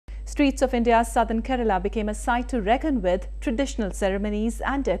Streets of India's southern Kerala became a sight to reckon with, traditional ceremonies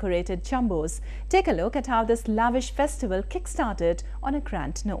and decorated jumbos. Take a look at how this lavish festival kick-started on a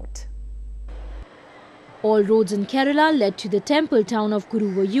grand note. All roads in Kerala led to the temple town of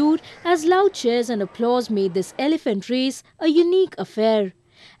Guruvayur as loud cheers and applause made this elephant race a unique affair.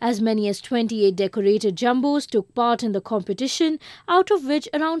 As many as 28 decorated jumbos took part in the competition, out of which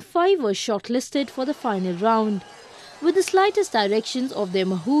around 5 were shortlisted for the final round. With the slightest directions of their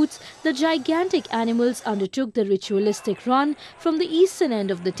mahouts, the gigantic animals undertook the ritualistic run from the eastern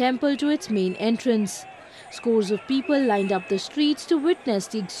end of the temple to its main entrance. Scores of people lined up the streets to witness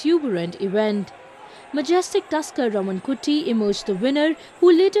the exuberant event. Majestic tusker Ramankutti emerged the winner,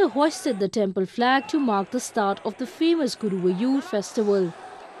 who later hoisted the temple flag to mark the start of the famous Guruvayur festival.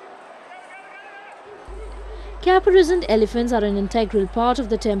 Caparisoned elephants are an integral part of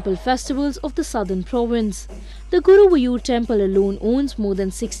the temple festivals of the southern province. The Guruvayur temple alone owns more than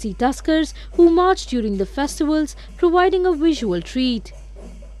 60 tuskers who march during the festivals, providing a visual treat.